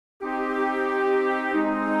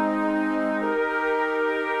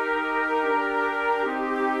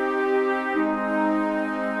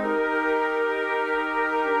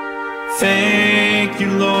Thank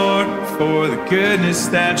you, Lord, for the goodness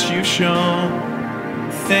that you've shown.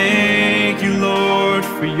 Thank you, Lord,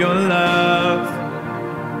 for your love.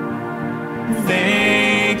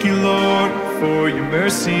 Thank you, Lord, for your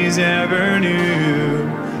mercies ever new.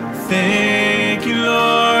 Thank you,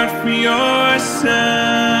 Lord, for your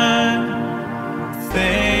Son.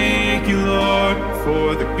 Thank you, Lord,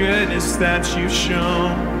 for the goodness that you've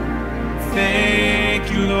shown.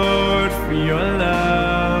 Thank you, Lord, for your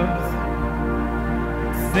love.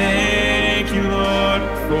 Thank you, Lord,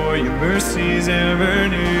 for your mercies ever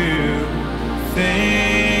new.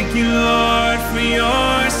 Thank you, Lord, for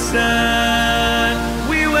your Son.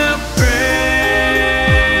 We will praise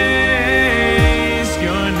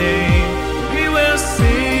your name. We will sing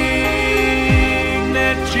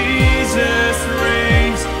that Jesus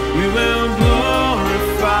reigns. We will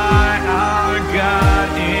glorify our God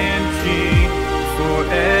and King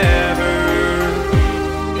forever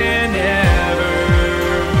and ever.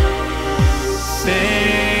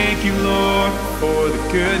 Thank you, Lord, for the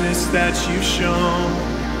goodness that you've shown.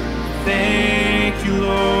 Thank you,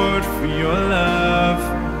 Lord, for your love.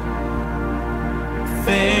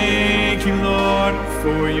 Thank you, Lord,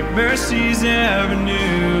 for your mercies ever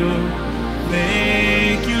new.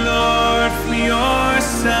 Thank you, Lord, for your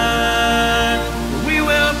Son. We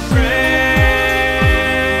will praise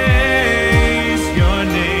your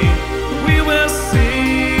name. We will sing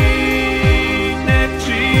that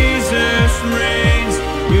Jesus reigns.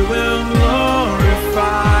 We will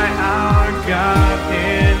glorify our God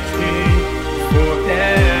and King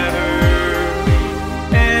forever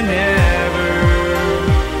and ever.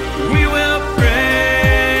 We will praise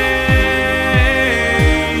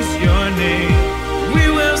your name. We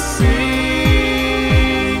will sing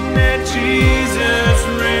that Jesus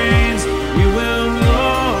reigns. We will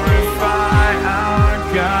glorify our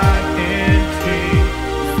God and King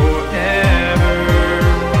forever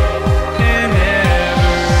and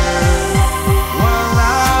ever. While I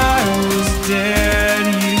was dead,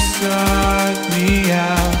 you sought me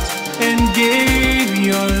out and gave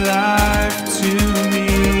your life to me.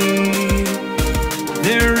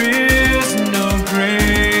 There is no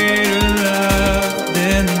greater love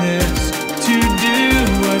than this, to do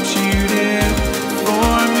what you did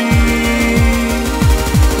for me.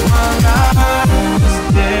 While I was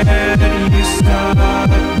dead, you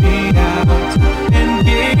sought me out and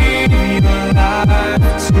gave your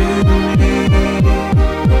life to me.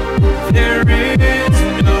 There is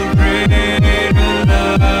no greater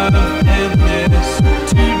love than this,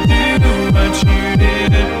 to do what you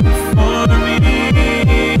did for me.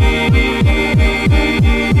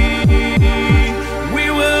 We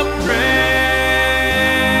will praise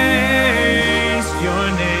your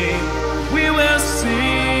name. We will sing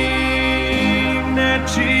that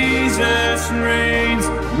Jesus reigns.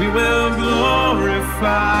 We will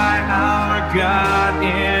glorify our God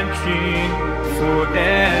and King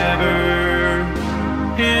forever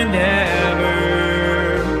and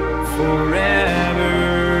ever, forever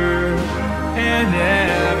and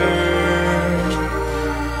ever.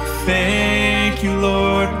 Thank you,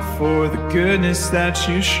 Lord, for the goodness that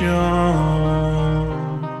you've shown.